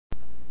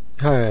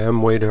Hi,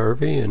 I'm Wade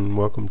Harvey and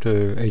welcome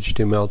to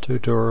HTML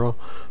tutorial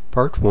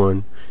part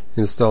 1,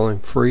 installing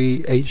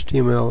free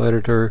HTML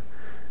editor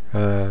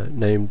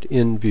named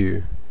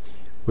InView,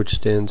 which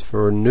stands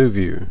for New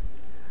View.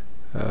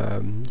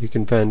 You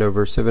can find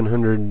over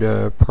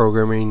 700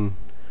 programming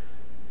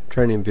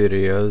training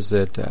videos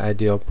at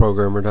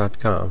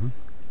idealprogrammer.com.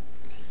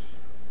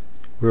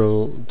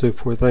 We'll do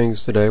 4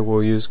 things today.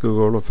 We'll use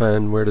Google to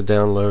find where to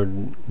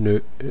download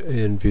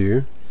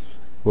InView.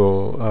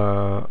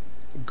 We'll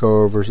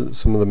go over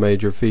some of the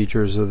major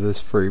features of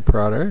this free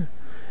product,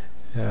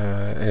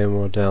 and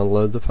we'll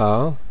download the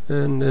file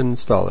and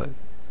install it.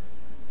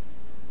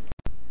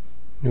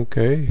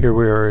 Okay, here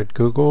we are at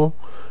Google.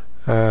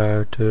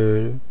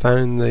 To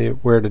find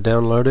where to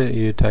download it,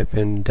 you type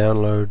in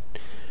download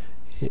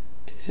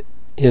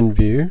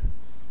InView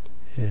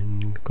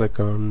and click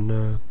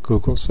on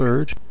Google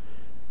search,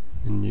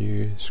 and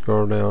you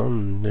scroll down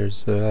and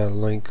there's a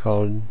link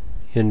called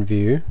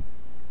InView.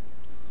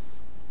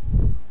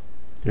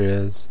 It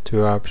has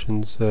 2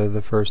 options. The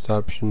first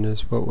option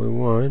is what we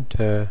want.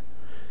 The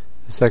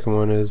second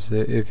one is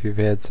if you've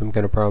had some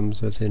kind of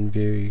problems with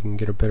InView, you can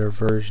get a better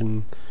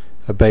version,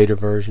 a beta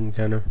version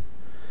kind of.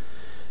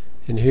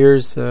 And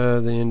here's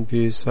the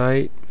InView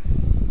site,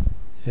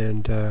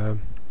 and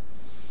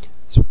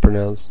it's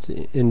pronounced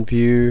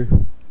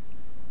InView.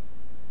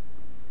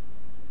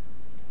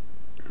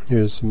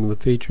 Here's some of the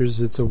features.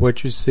 It's a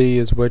what you see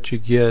is what you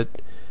get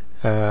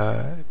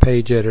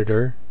page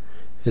editor.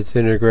 It's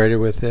integrated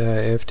with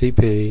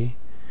FTP,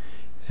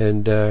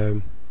 and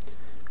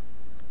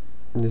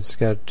it's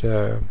got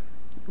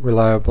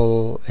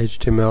reliable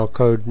HTML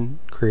code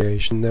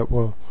creation that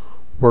will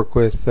work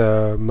with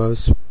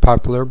most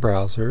popular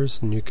browsers,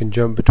 and you can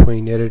jump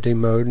between editing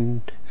mode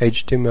and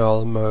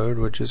HTML mode,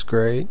 which is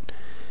great.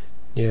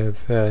 You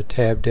have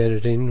tabbed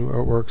editing,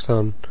 it works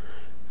on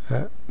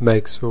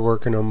makes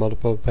working on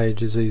multiple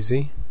pages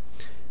easy.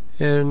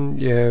 And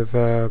you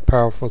have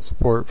powerful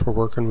support for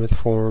working with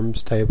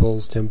forms,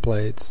 tables,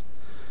 templates,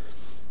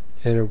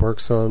 and it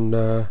works on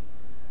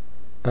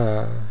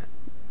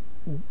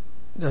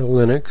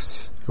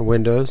Linux,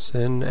 Windows,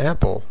 and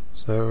Apple.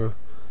 So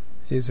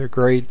these are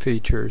great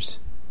features.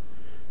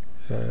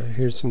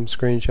 Here's some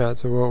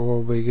screenshots of what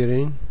we'll be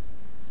getting.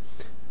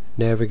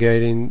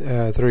 Navigating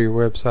through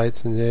your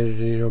websites and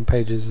editing on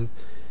pages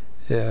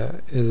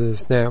is a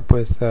snap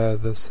with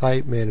the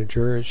site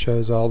manager. It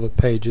shows all the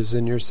pages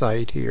in your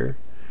site here,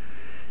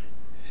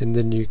 and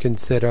then you can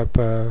set up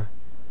a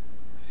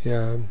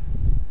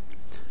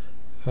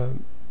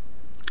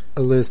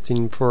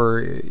listing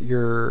for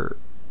your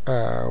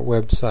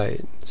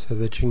website so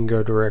that you can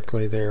go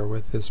directly there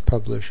with this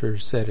publisher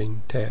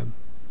setting tab.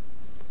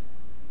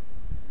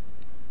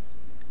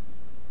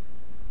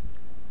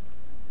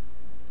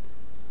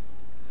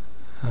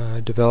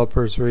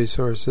 Developers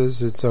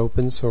resources, it's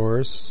open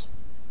source.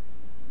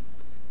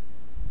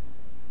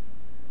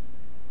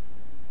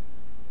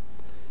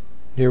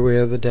 Here we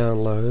have the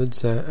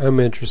downloads. I'm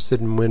interested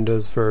in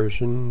Windows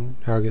version.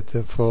 I'll get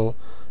the full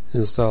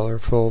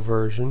installer, full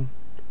version.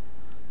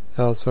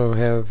 I also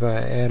have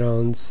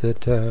add-ons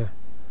that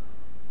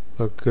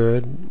look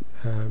good.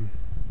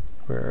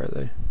 Where are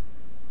they?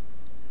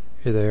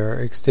 Here they are.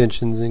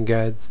 Extensions and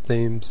guides,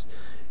 themes.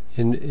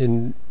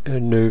 In a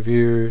New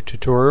View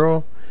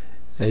tutorial,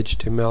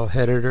 HTML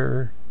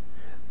editor.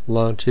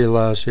 Launch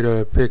allows you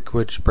to pick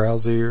which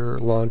browser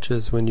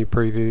launches when you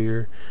preview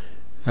your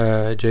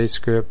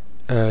JavaScript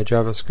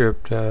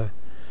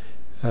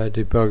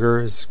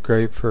debugger is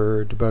great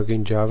for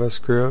debugging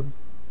JavaScript.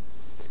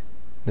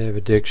 They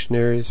have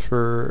dictionaries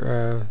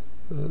for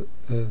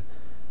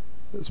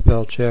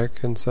spell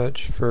check and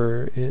such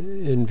for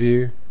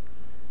InView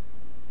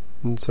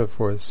and so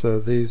forth.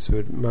 So these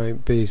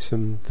might be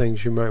some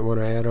things you might want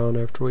to add on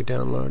after we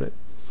download it.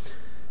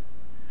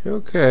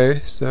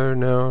 Okay, so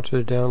now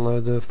to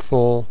download the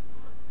full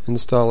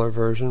installer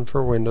version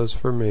for Windows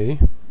for me.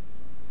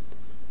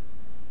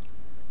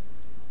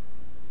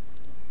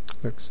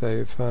 Click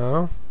Save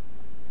File.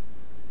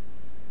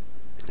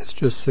 It's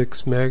just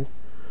 6 meg,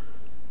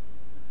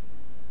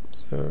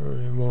 so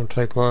it won't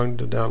take long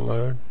to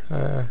download.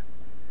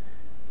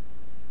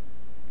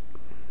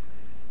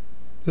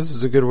 This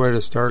is a good way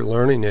to start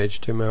learning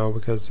HTML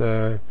because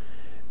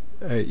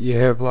you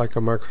have like a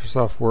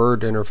Microsoft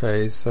Word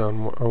interface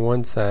on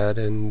one side,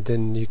 and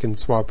then you can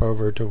swap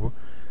over to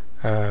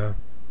now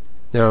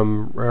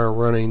I'm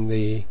running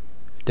the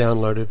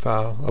downloaded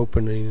file,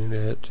 opening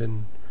it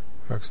in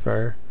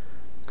Foxfire.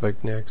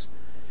 Click Next.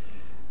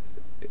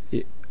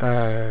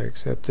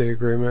 Accept the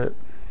agreement.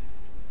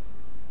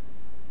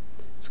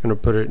 It's going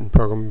to put it in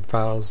Program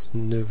Files,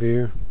 New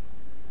View.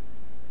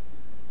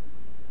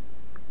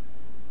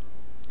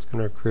 It's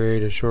going to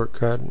create a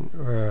shortcut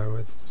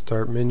with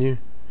Start Menu.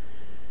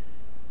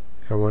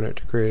 I want it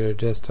to create a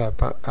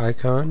desktop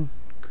icon.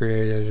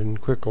 Create it in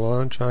Quick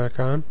Launch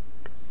icon.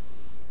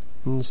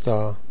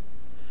 Install.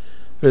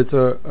 But it's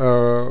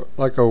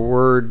like a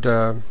Word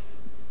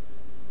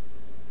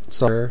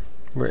software,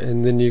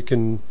 and then you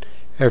can,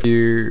 after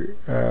you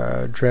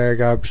drag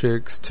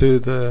objects to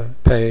the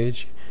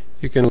page,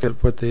 you can look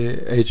at what the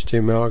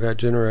HTML got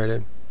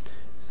generated.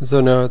 And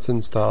so now it's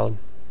installed.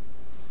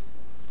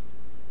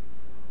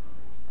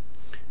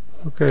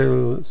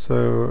 Okay,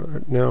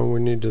 so now we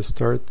need to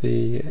start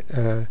the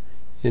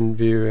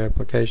in-view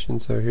application.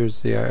 So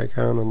here's the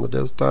icon on the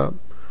desktop,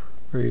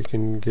 or you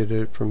can get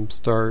it from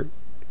Start,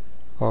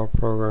 All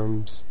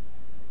Programs,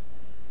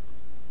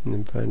 and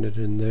then find it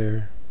in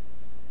there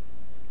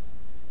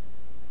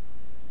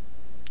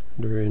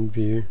under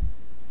in-view.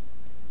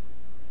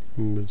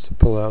 It's a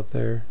pull out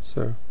there,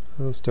 so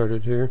I'll start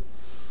it here.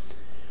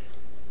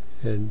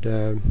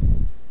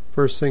 And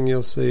first thing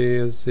you'll see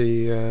is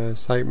the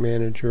Site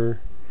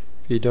Manager.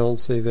 If you don't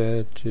see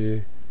that,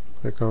 you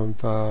click on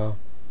File,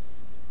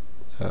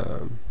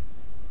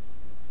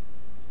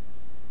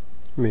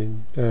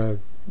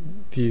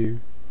 View,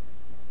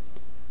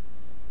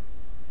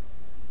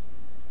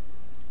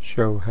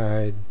 Show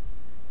Hide,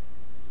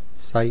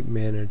 Site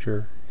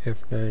Manager,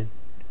 F9.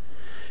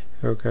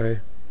 Okay,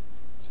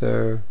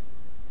 so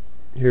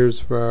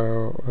here's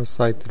a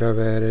site that I've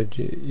added.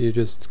 You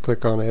just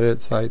click on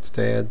Edit Sites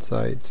to add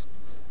sites.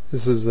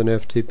 This is an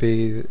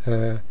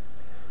FTP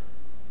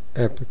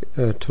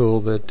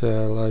tool that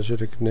allows you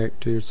to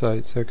connect to your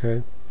sites.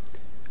 Okay,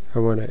 I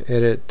want to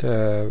edit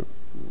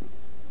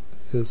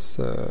this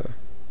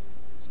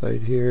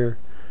site here.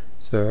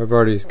 So I've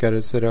already got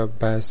it set up.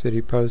 By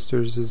City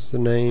Posters is the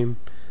name.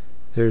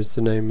 There's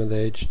the name of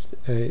the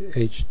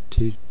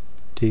HTTP.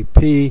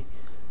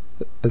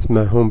 That's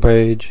my home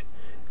page.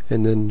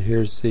 And then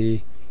here's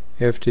the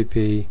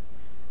FTP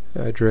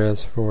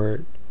address for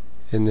it.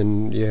 And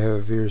then you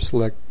have your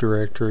select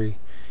directory,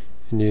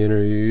 and you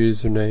enter your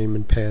username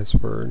and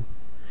password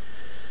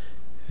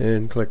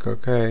and click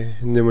OK.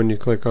 And then when you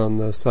click on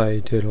the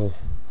site, it'll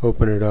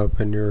open it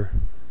up in your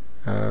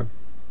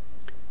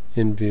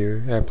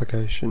in-view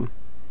application.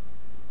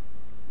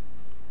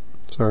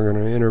 So I'm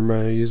going to enter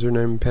my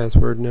username and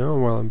password now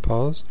while I'm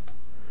paused.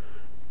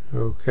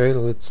 Okay,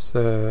 let's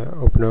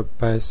open up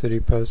By City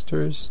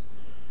Posters.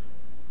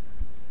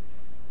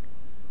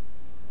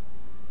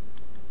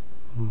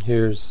 And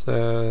here's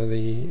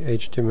the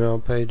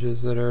HTML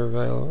pages that are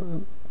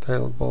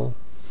available.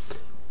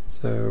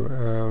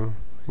 So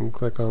you can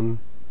click on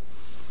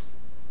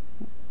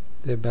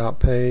the About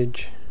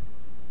page.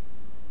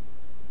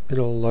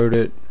 It'll load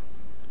it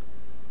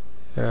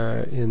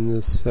in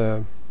this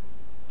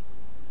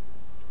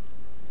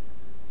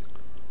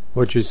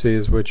what you see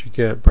is what you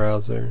get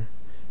browser.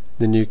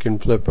 Then you can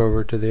flip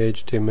over to the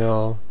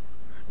HTML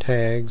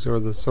tags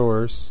or the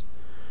source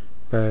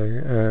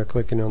by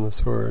clicking on the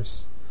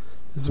source.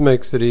 This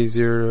makes it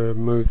easier to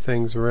move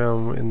things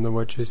around, and the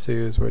what you see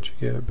is what you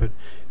get. But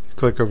if you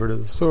click over to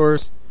the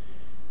source,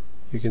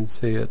 you can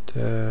see it,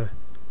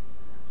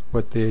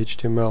 what the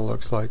HTML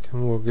looks like,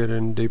 and we'll get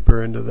in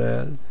deeper into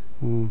that.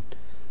 And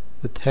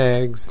the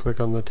tags, click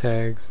on the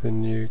tags,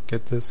 and you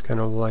get this kind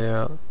of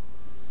layout.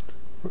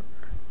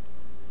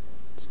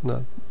 It's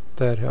not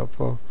that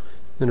helpful.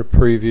 Then a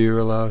preview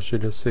allows you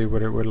to see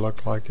what it would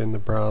look like in the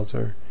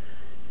browser.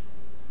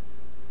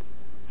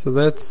 So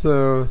that's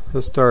the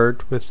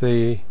start with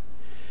the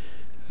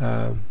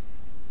where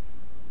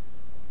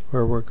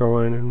we're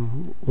going,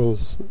 and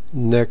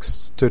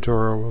next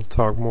tutorial we'll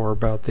talk more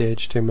about the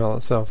HTML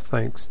itself.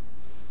 Thanks.